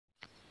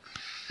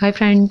Hi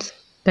friends,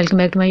 welcome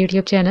back to my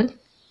YouTube channel.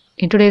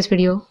 In today's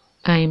video,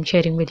 I am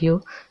sharing with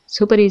you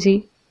super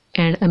easy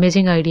and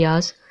amazing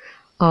ideas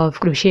of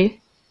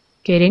crochet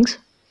key rings,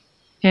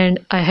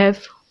 and I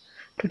have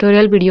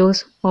tutorial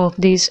videos of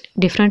these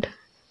different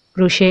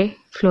crochet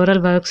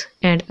floral works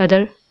and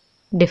other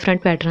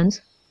different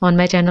patterns on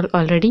my channel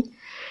already.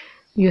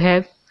 You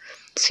have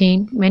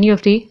seen many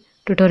of the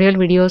tutorial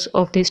videos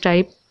of this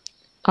type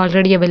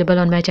already available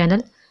on my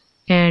channel,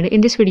 and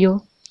in this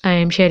video I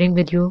am sharing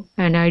with you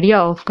an idea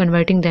of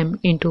converting them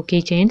into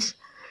keychains.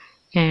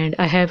 And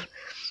I have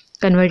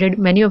converted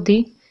many of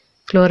the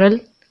floral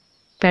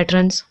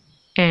patterns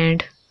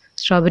and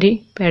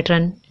strawberry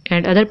pattern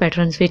and other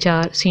patterns which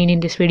are seen in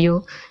this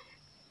video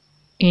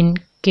in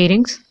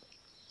keyrings.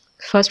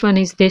 First one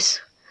is this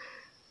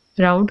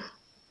round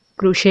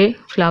crochet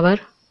flower.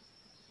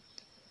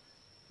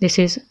 This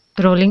is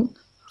rolling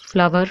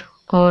flower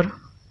or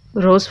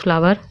rose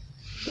flower.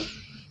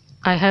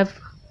 I have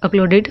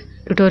uploaded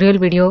tutorial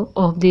video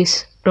of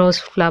this rose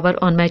flower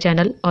on my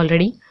channel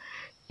already,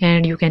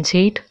 and you can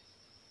see it,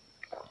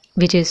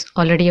 which is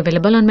already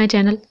available on my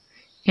channel.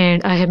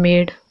 And I have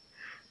made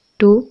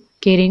 2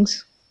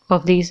 keyrings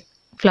of these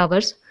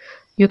flowers.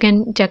 You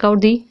can check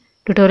out the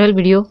tutorial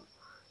video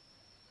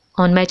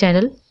on my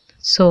channel.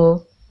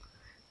 So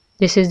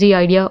this is the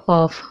idea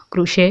of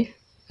crochet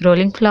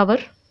rolling flower,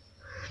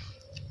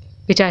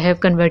 which I have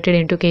converted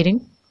into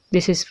keyring.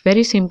 This is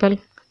very simple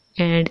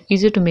and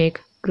easy to make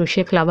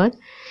crochet flower,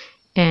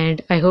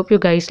 and I hope you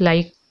guys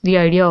like the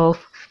idea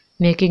of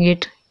making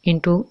it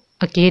into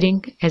a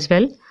keyring as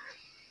well.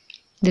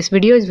 This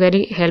video is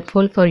very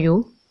helpful for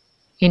you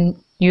in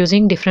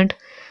using different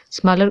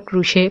smaller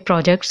crochet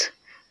projects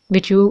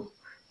which you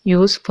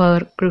use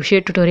for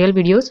crochet tutorial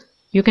videos.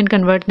 You can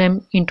convert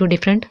them into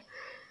different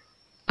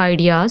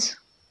ideas.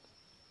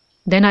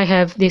 Then I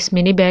have this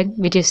mini bag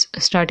which is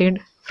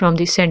started from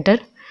the center,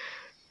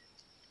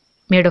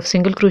 made of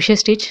single crochet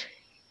stitch,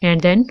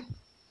 and then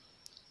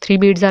 3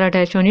 beads are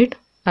attached on it.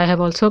 I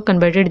have also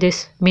converted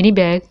this mini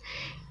bag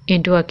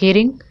into a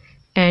keyring,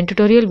 and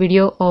tutorial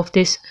video of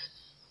this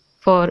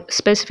for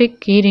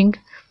specific keyring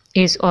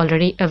is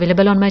already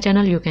available on my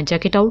channel. You can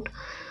check it out.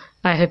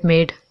 I have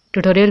made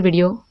tutorial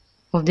video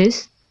of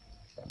this.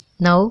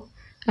 Now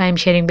I am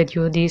sharing with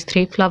you these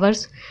 3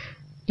 flowers,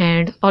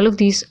 and all of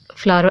these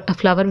flower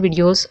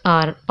videos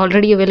are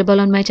already available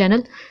on my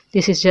channel.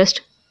 This is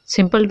just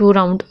simple 2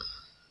 round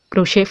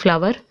crochet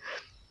flower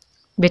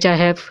which I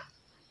have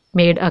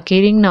made a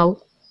keyring now.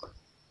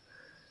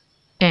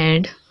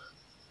 And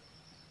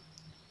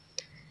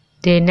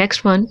the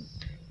next one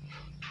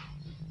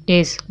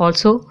is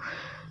also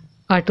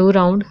a 2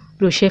 round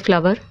crochet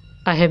flower.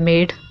 I have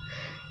made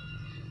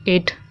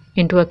it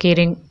into a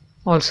keyring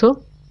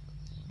also.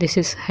 This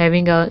is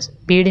having a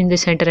bead in the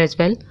center as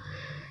well.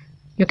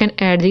 You can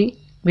add the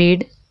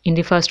bead in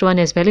the first one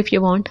as well if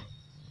you want.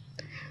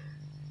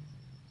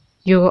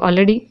 You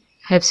already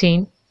have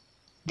seen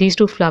these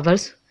 2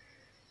 flowers.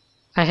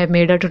 I have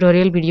made a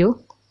tutorial video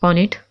on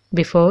it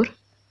before,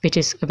 which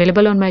is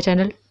available on my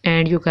channel,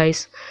 and you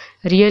guys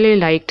really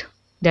liked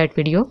that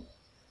video.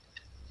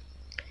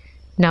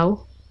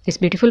 Now this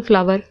beautiful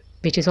flower,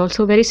 which is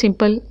also very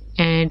simple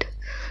and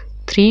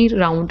 3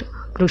 round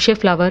crochet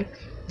flower.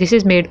 This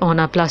is made on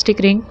a plastic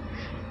ring.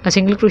 A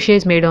single crochet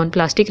is made on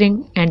plastic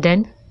ring, and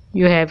then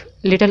you have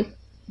little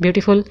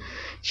beautiful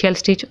shell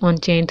stitch on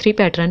chain 3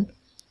 pattern.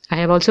 I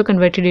have also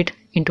converted it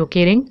into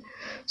keyring,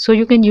 so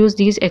you can use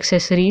these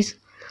accessories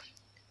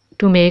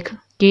to make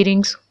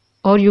keyrings,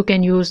 or you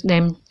can use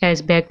them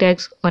as back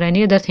tags or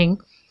any other thing.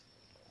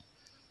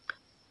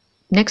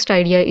 Next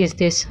idea is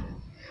this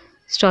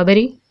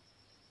strawberry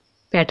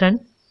pattern.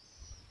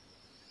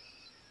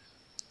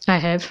 I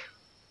have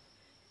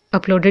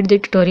uploaded the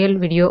tutorial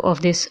video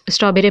of this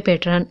strawberry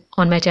pattern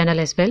on my channel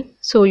as well,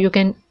 so you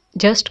can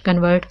just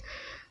convert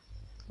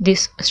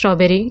this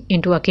strawberry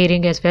into a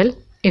keyring as well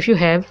if you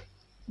have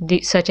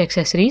such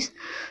accessories.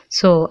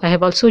 So I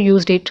have also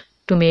used it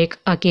to make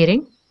a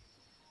keyring.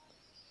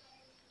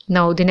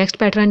 Now the next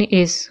pattern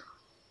is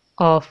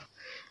of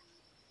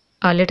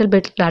a little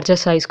bit larger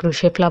size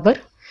crochet flower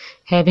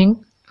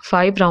having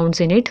 5 rounds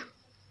in it.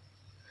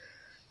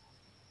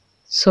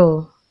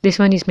 So this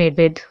one is made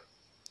with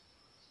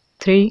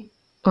 3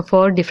 or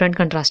 4 different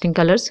contrasting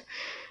colors.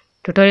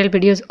 Tutorial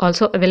video is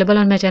also available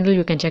on my channel.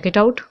 You can check it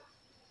out.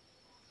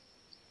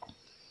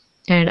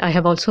 And I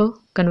have also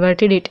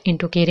converted it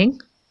into keyring.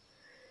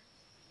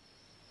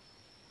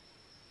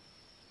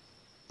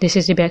 This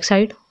is the back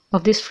side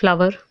of this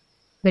flower.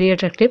 Very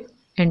attractive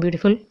and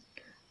beautiful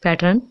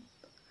pattern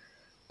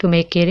to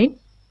make keyring.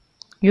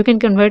 You can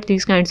convert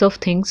these kinds of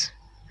things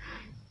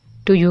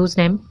to use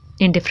them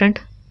in different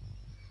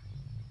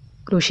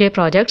crochet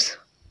projects.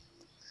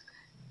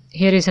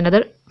 Here is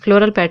another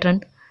floral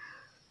pattern,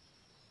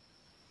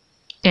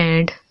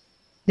 and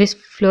this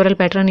floral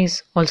pattern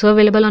is also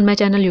available on my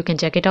channel. You can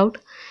check it out.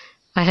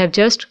 I have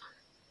just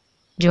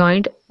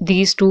joined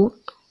these 2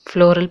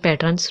 floral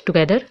patterns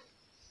together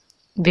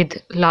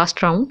with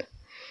last round.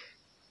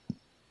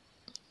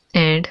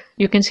 and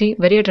you can see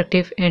very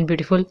attractive and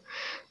beautiful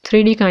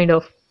 3D kind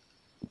of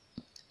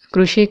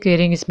crochet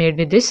keyring is made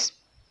with this.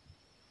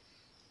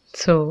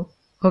 So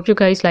hope you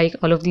guys like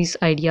all of these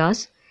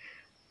ideas.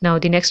 Now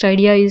the next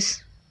idea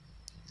is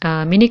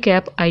a mini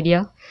cap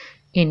idea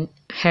in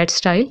hat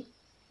style,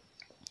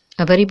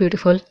 a very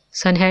beautiful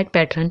sun hat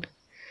pattern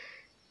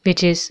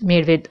which is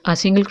made with a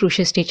single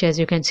crochet stitch. As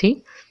you can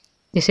see,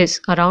 this is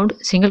a round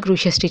single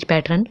crochet stitch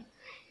pattern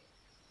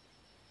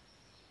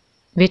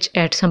which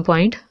at some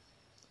point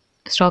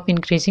stop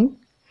increasing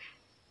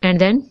and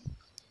then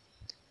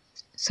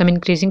some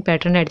increasing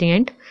pattern at the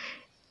end,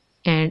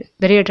 and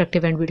very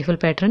attractive and beautiful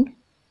pattern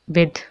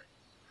with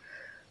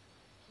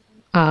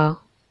a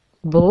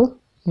bow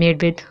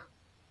made with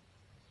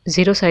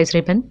 0 size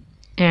ribbon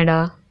and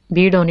a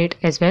bead on it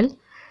as well.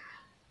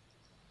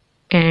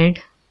 And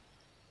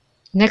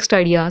next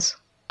ideas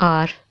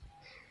are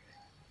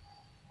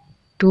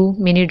 2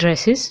 mini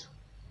dresses.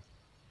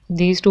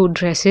 These 2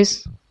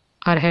 dresses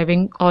are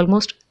having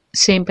almost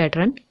same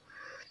pattern,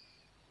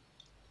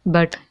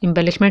 but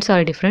embellishments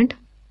are different.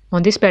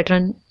 On this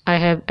pattern I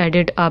have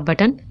added a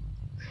button,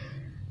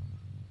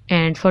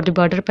 and for the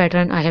border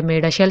pattern I have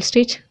made a shell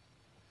stitch,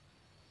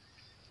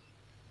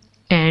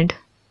 and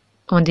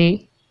on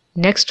the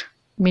next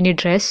mini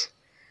dress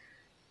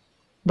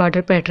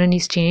border pattern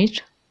is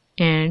changed,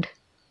 and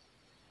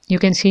you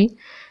can see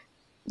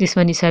this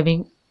one is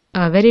having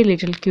a very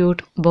little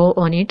cute bow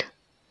on it.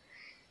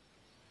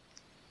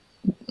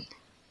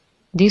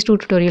 These 2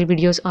 tutorial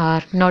videos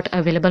are not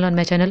available on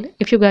my channel.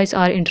 If you guys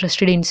are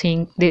interested in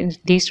seeing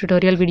these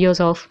tutorial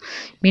videos of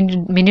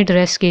mini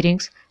dress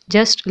keyrings,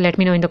 just let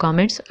me know in the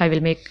comments. I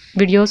will make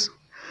videos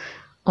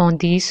on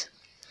these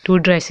 2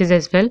 dresses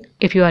as well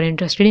if you are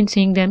interested in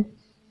seeing them.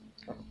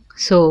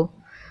 So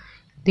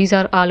these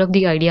are all of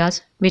the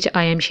ideas which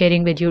I am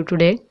sharing with you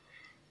today,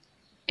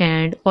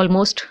 and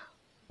almost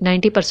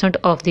 90%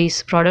 of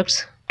these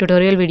products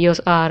tutorial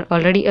videos are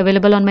already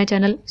available on my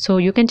channel, so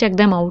you can check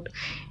them out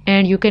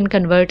and you can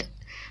convert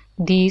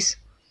these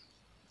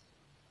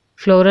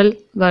floral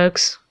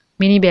works,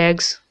 mini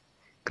bags,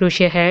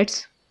 crochet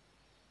hats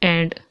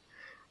and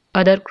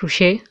other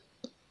crochet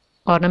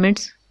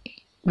ornaments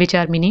which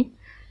are mini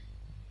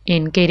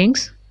in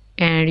keyrings,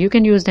 and you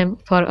can use them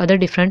for other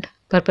different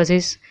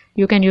purposes.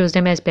 You can use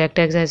them as back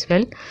tags as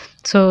well.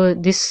 So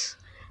this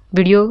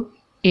video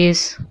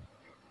is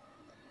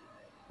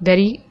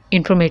very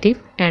informative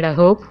and I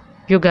hope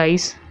you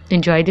guys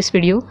enjoy this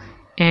video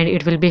and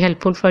it will be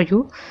helpful for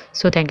you.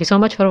 So thank you so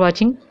much for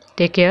watching.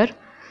 Take care.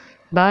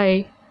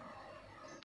 Bye.